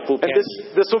他也不 And 偏离。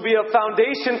 this will be a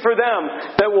foundation for them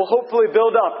that will hopefully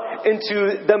build up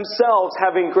into themselves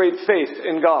having great faith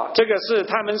in God. 这个是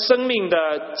他们生命的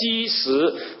基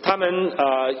石，他们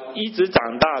一直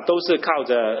长大都是靠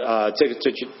着这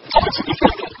句。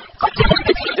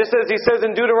 Just as he says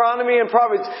in Deuteronomy and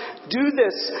Proverbs, do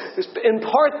this,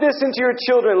 impart this into your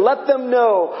children, let them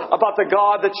know about the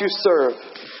God that you serve.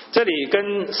 这里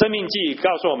跟生命记告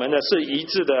诉我们的是一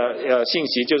致的信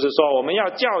息，就是说我们要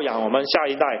教养我们下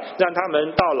一代，让他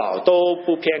们到老都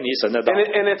不偏离神的道。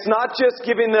 And it's not just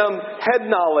giving them head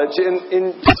knowledge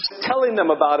in telling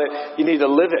them about it, you need to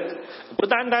live it. 不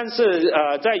单单是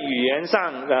在语言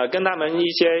上跟他们一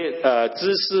些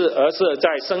知识，而是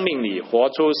在生命里活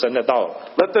出神的道。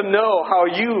 Let them know how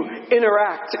you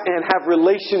interact and have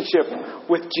relationship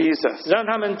with Jesus. 让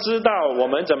他们知道我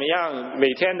们怎么样每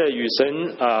天的与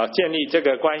神建立这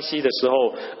个关系的时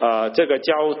候，这个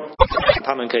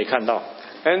他们可以看到。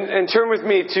 And turn with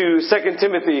me to 2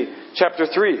 Timothy chapter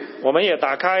 3. 我们也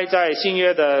打开在新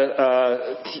约的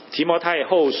提摩太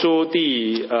后书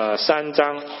第3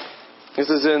章。 This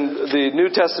is in the New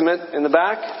Testament in the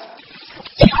back.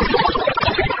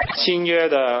 新约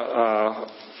的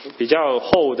比较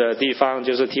厚的地方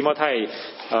就是提摩太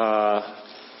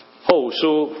后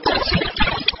书。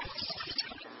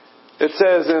 It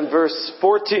says in verse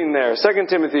 14 there, 2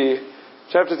 Timothy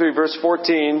chapter 3 verse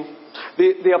 14,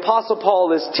 the Apostle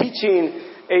Paul is teaching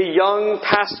a young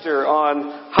pastor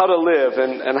on how to live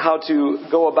and how to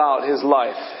go about his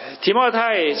life. 提摩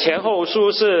太前后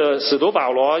书是使徒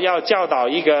保罗要教导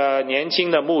一个年轻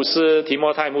的牧师提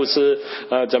摩太牧师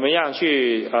怎么样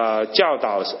去教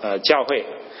导教会。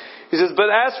He says, "But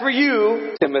as for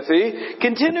you, Timothy,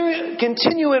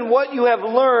 continue in what you have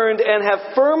learned and have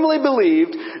firmly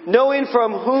believed, knowing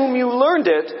from whom you learned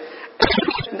it,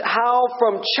 how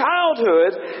from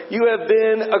childhood you have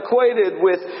been acquainted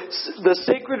with the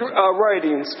sacred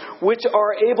writings, which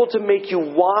are able to make you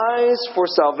wise for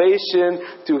salvation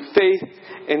through faith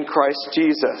in Christ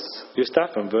Jesus." You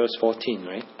start from verse 14,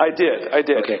 right? I did.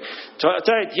 OK，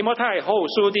 在提摩太后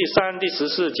书第3、第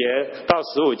14节到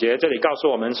15节，这里告诉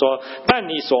我们说：但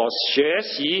你所学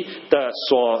习的、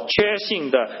所确信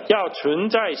的，要存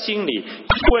在心里，因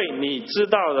为你知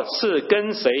道的是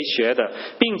跟谁学的，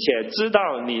并且知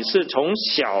道你是从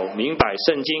小明白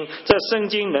圣经。这圣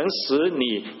经能使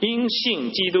你因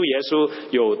信基督耶稣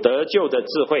有得救的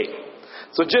智慧。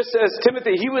So just as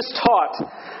Timothy, he was taught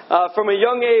from a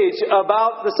young age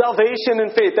about the salvation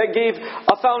and faith. That gave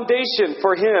a foundation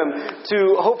for him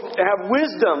to have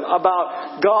wisdom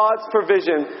about God's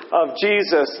provision of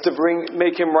Jesus to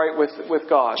make him right with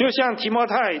God. 就像提摩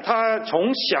太，他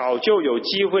从小就有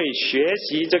机会学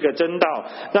习这个真道，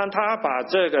让他把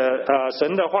这个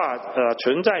神的话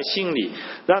存在心里，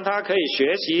让他可以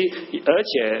学习，而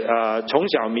且从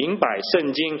小明白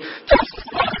圣经，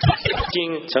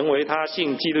成为他信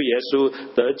基督耶稣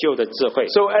得救的智慧。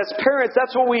So as parents,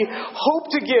 that's what we hope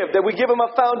to give, that we give them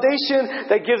a foundation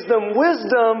that gives them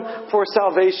wisdom for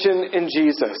salvation in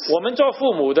Jesus. 我们做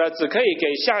父母的只可以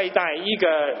给下一代一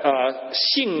个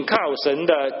信靠神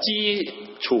的基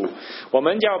础，我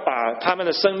们要把他们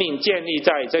的生命建立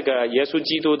在这个耶稣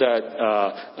基督的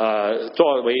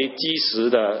作为基石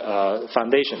的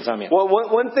foundation 上面。Well,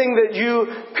 one thing that you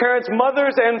parents,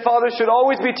 mothers and fathers should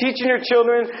always be teaching your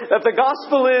children that the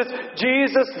gospel is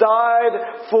Jesus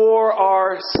died for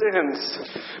our sins.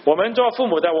 我们做父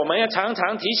母的，我们要常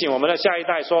常提醒我们的下一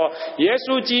代说，耶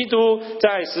稣基督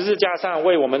在十字架上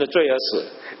为我们的罪而死。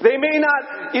They may not,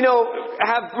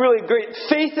 have really great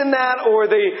faith in that, or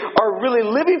they are really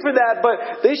living for that,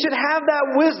 but they should have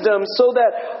that wisdom so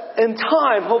that in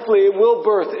time, hopefully, it will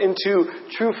birth into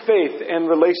true faith and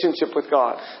relationship with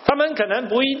God. 他们可能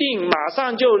不一定马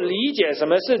上就理解什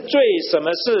么是罪，什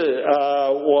么是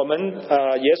我们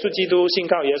耶稣基督信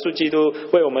靠耶稣基督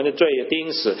为我们的罪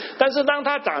钉死。但是当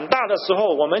他长大的时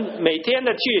候，我们每天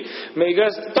的去每个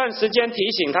段时间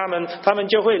提醒他们，他们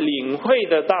就会领会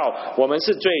得到我们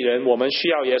是罪人，我们需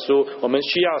要耶稣，我们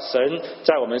需要神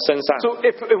在我们身上。 So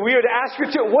if we were to ask your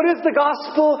children, what is the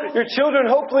gospel? Your children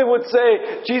hopefully would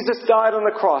say, Jesus died on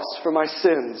the cross for my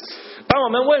sins. 当我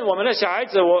们问我们的小孩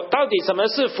子我到底什么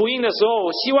是福音的时候，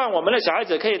我希望我们的小孩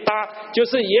子可以答，就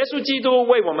是耶稣基督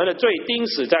为我们的罪钉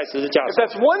死在十字架 If 上。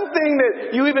 that's one thing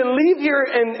that you even leave here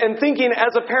and thinking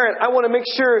as a parent, I want to make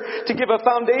sure to give a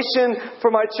foundation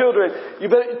for my children. You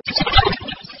better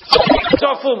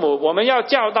做父母，我们要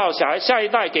教导下一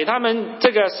代，给他们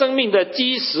这个生命的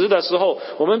基石的时候，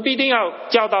我们必定要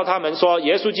教导他们说，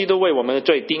耶稣基督为我们的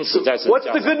罪钉死在十字 What's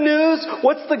架 the 上。 good news?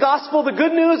 What's the gospel? The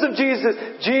good news of Jesus.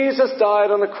 Jesus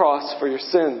died on the cross for your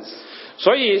sins.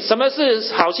 所以什么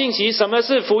是好信息？什么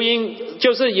是福音？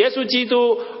就是耶稣基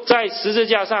督在十字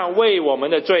架上为我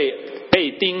们的罪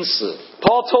被钉死。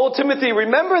 Paul told Timothy,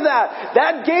 remember that.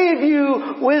 That gave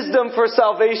you wisdom for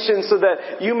salvation so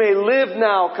that you may live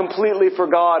now completely for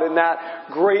God in that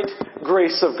great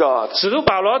grace of God. 使徒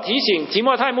保罗提醒提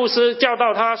摩太牧师，教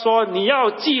导他说：“你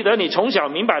要记得你从小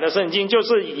明白的圣经，就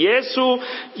是耶稣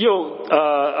又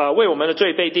为我们的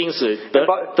罪被钉死，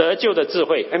得救的智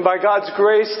慧。” And by God's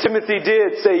grace, Timothy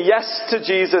did say yes to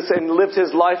Jesus and lived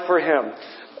his life for him.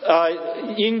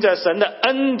 因着神的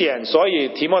恩典，所以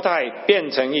提摩太变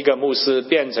成一个牧师，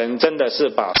变成真的是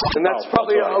把。And that's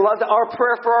probably a lot of our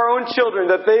prayer for our own children,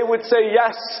 that they would say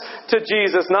yes to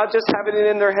Jesus, not just having it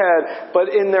in their head,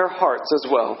 but in their hearts as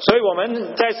well. 所以我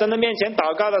们在神的面前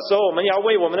祷告的时候，我们要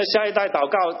为我们的下一代祷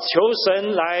告，求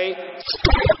神来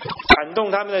感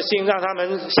动他们的心，让他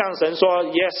们向神说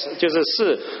yes， 就是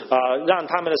是，让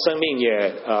他们的生命也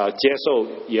接受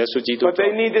耶稣基督。 But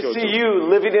they need to see you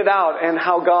living it out and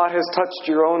how God has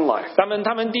touched your own life.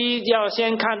 他们第一要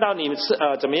先看到你们是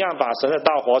怎么样把神的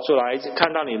道活出来，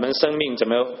看到你们生命怎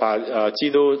么把基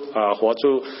督活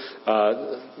出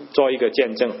做一个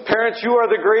见证。 Parents, you are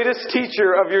the greatest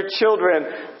teacher of your children,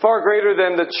 far greater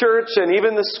than the church and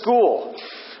even the school.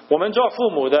 我们做父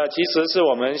母的其实是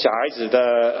我们小孩子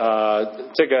的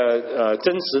这个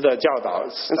真实的教导，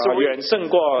远胜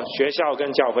过学校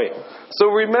跟教会。So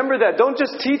remember that. Don't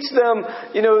just teach them,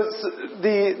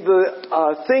 the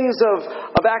things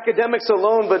of academics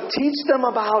alone, but teach them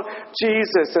about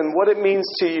Jesus and what it means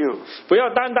to you. 不要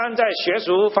单单在学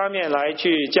术方面来去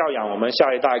教养我们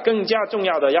下一代，更加重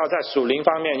要的要在属灵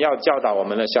方面要教导我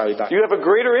们的下一代。You have a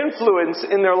greater influence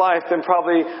in their life than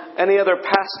probably any other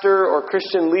pastor or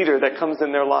Christian leader that comes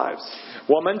in their lives.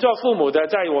 我们做父母的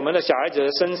在我们的小孩子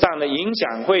身上的影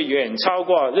响会远超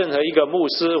过任何一个牧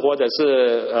师或者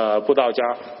是布道家。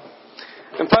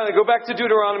And finally, go back to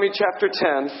Deuteronomy chapter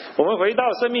 10. 我们回到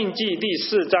申命记第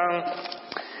4章。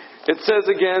It says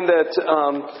again that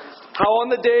how on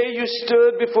the day you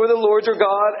stood before the Lord your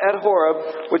God at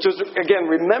Horeb, which was, again,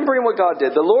 remembering what God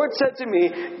did, the Lord said to me,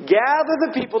 gather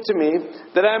the people to me,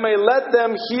 that I may let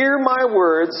them hear my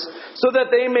words, so that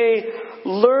they may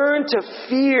learn to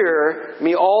fear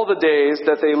me all the days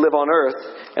that they live on earth,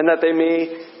 and that they may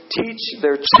teach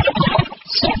their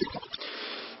children.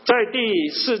 在第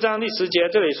4章第10节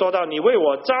这里说到，你为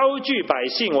我招聚百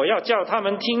姓，我要叫他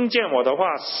们听见我的话，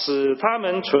使他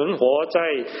们存活在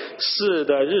世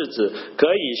的日子，可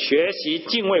以学习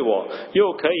敬畏我，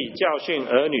又可以教训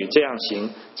儿女这样行。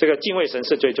这个敬畏神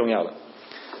是最重要的。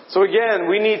So again,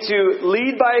 we need to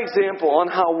lead by example on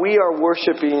how we are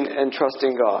worshiping and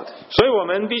trusting God. 所以我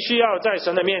们必须要在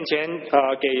神的面前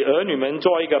给儿女们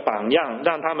做一个榜样，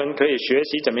让他们可以学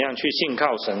习怎么样去信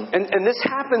靠神。And this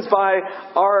happens by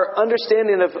our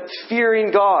understanding of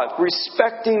fearing God,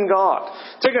 respecting God.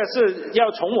 这个是要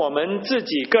从我们自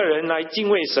己个人来敬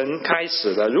畏神开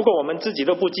始的。如果我们自己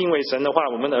都不敬畏神的话，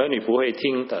我们的儿女不会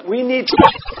听的。 We need to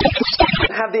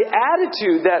have the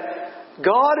attitude that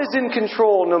God is in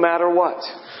control no matter what.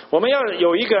 我们要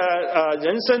有一个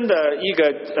人生的一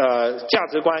个价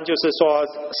值观，就是说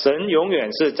神永远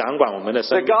是掌管我们的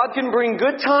生 That 命。 God can bring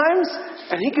good times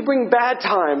and He can bring bad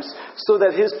times so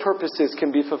that His purposes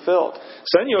can be fulfilled.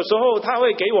 神有时候他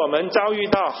会给我们遭遇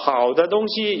到好的东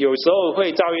西，有时候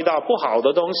会遭遇到不好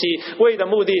的东西，为的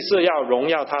目的是要荣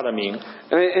耀他的名。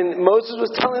 And Moses was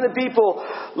telling the people,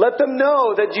 let them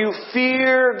know that you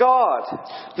fear God.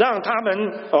 让他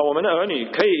们我们的儿女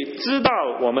可以知道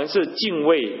我们是敬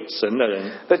畏神的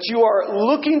人。 That you are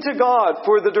looking to God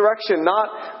for the direction, not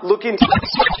looking to...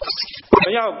 我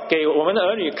们要给我们的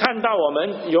儿女看到，我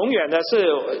们永远的是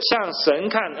向神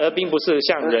看，而并不是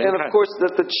向人 And 看 of。course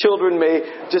that the children may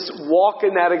just walk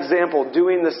in that example,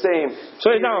 doing the same.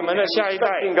 所以让我们的下一代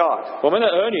Respecting God. 我们的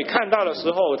儿女看到的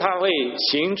时候，他会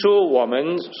行出我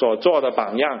们所做的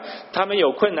榜样。他们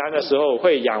有困难的时候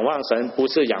会仰望神，不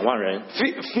是仰望人。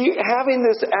 Having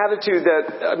this attitude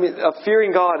of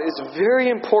fearing God is very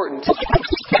important.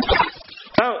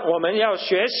 那我们要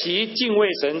学习敬畏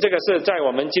神，这个是在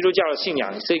我们基督教的信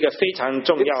仰是一个非常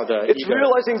重要的一 It's 个。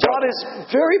 realizing God is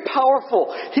very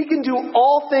powerful. He can do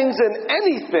all things and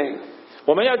anything.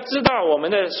 我们要知道我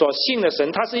们的所信的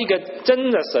神，他是一个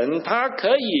真的神，他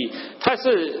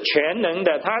是全能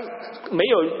的，他没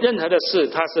有任何的事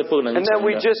他是不能 And 成 that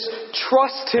we 的。 just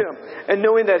trust Him and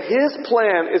knowing that His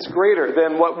plan is greater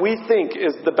than what we think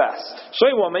is the best. 所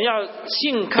以我们要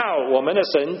信靠我们的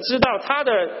神，知道他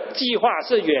的计划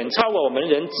是远超过我们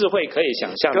人智慧可以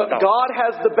想象得到。 God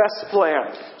has the best plan.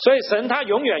 所以神他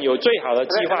永远有最好的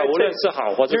计划， And 无论是好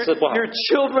或者是不好。 Your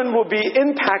children will be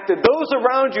impacted. Those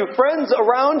around you, friends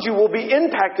around you will be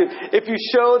impacted if you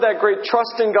show that great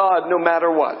trust in God no matter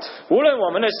what. 无论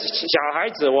我们的小孩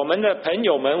子、我们的朋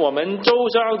友们、我们周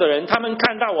遭的人，他们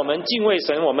看到我们敬畏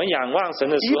神、我们仰望神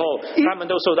的时候，他们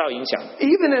都受到影响。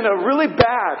 Even in a really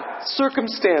bad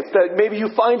circumstance that maybe you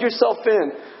find yourself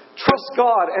in, trust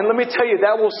God, and let me tell you,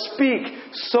 that will speak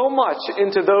so much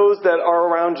into those that are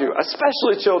around you,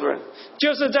 especially children.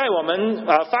 就是在我们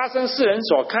发生世人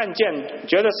所看见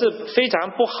觉得是非常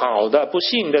不好的不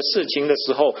幸的事情的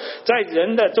时候，在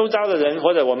人的周遭的人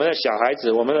或者我们的小孩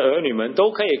子、我们的儿女们都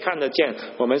可以看得见，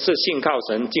我们是信靠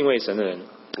神、敬畏神的人。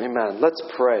 Amen. Let's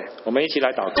pray. 我们一起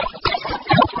来祷告。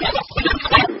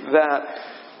 That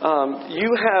you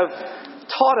have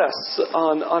taught us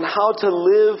on how to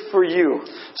live for you.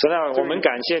 神啊，我们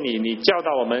感谢你，你教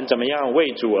导我们怎么样为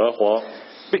主而活。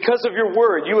 Because of your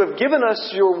word, you have given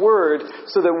us your word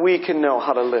so that we can know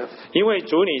how to live. 因为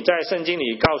主你在圣经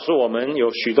里告诉我们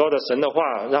有许多的神的话，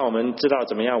让我们知道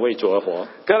怎么样为主而活。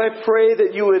 God, I pray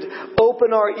that you would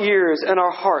open our ears and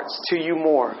our hearts to you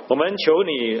more. 我们求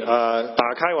你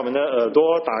打开我们的耳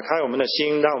朵，打开我们的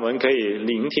心，让我们可以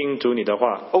聆听主你的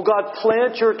话。 Oh God,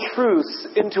 plant your truths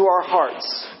into our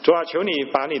hearts. 主啊，求你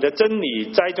把你的真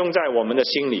理栽种在我们的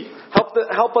心里。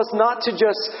 Help us not to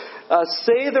just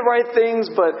say the right things,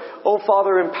 but, oh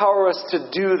Father, empower us to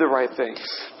do the right things.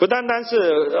 不单单是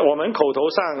我们口头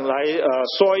上来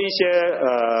说一些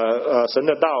神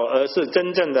的道，而是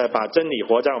真正的把真理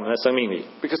活在我们的生命里。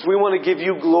 Because we want to give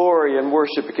you glory and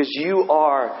worship, because you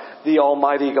are the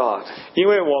Almighty God. 因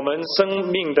为我们生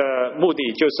命的目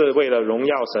的就是为了荣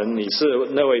耀神，你是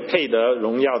那位配得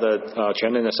荣耀的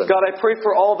全能的神。 God, I pray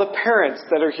for all the parents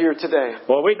that are here today.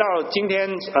 我为到今天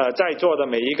在座的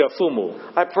每一个父母，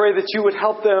 I pray that you would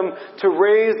help them to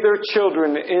raise their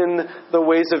children in the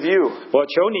ways of you. 我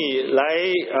求你来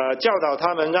教导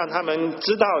他们，让他们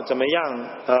知道怎么样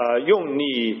用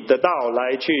你的道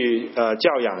来去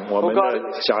教养我 Oh 们 God,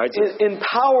 的小孩子。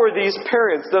 empower these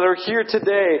parents that are here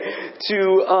today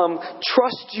to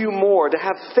trust you more, to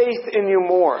have faith in you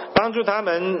more. 帮助他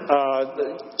们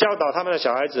教导他们的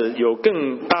小孩子有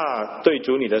更大对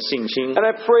主你的信心。 And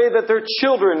I pray that their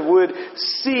children would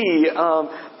see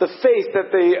the faith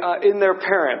that they in their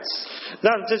parents.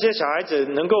 让这些小孩子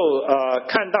能够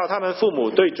看到他们父母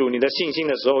对主你的信心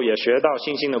的时候，也学到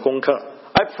信心的功课。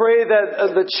 I pray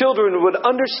that the children would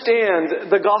understand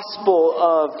the gospel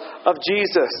of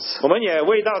Jesus. 我们也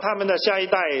为到他们的下一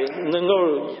代能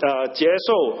够接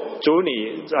受主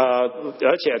你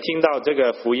而且听到这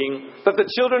个福音。 That the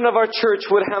children of our church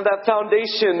would have that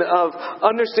foundation of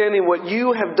understanding what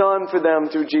you have done for them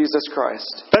through Jesus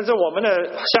Christ. 但是我们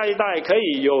的下一代可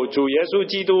以有主耶稣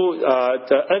基督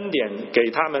的恩典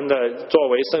给他们的作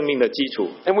为生命的基础。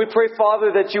 And we pray,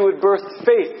 Father, that you would birth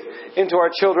faith into our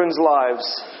children's lives.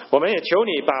 我们也求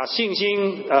你把信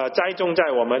心栽种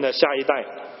在我们的下一代。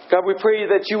 God, we pray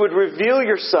that you would reveal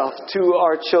yourself to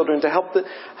our children to help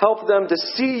them to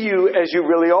see you as you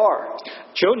really are.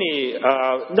 求你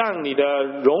让你的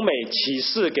荣美启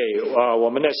示给我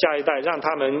们的下一代，让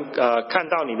他们看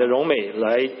到你的荣美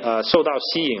来受到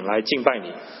吸引来敬拜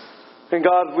你。 And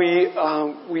God,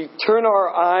 we turn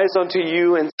our eyes unto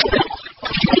you and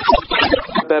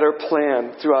a better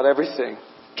plan throughout everything.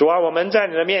 主啊，我们在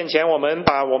你的面前，我们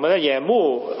把我们的眼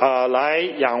目来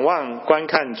仰望观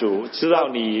看主，知道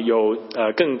你有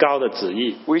更高的旨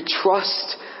意。 We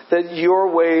trust that your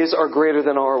ways are greater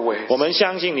than our ways. 我们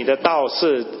相信你的道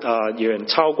是远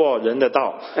超过人的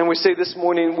道。 And we say this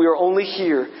morning, we are only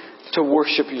here to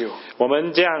worship you. 我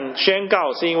们这样宣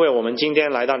告，是因为我们今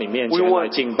天来到你面 We 前来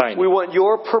敬拜 we 你。 want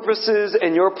your purposes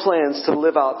and your plans to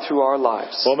live out through our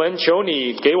lives. 我们求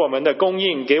你给我们的供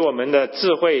应，给我们的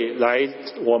智慧，来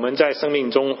我们在生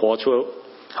命中活出，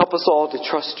 Help us all to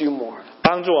trust you more.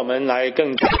 帮助我们来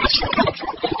更。 In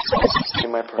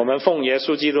my 我 prayer. 们奉耶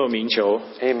稣基督的名求，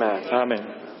 Amen. 阿门。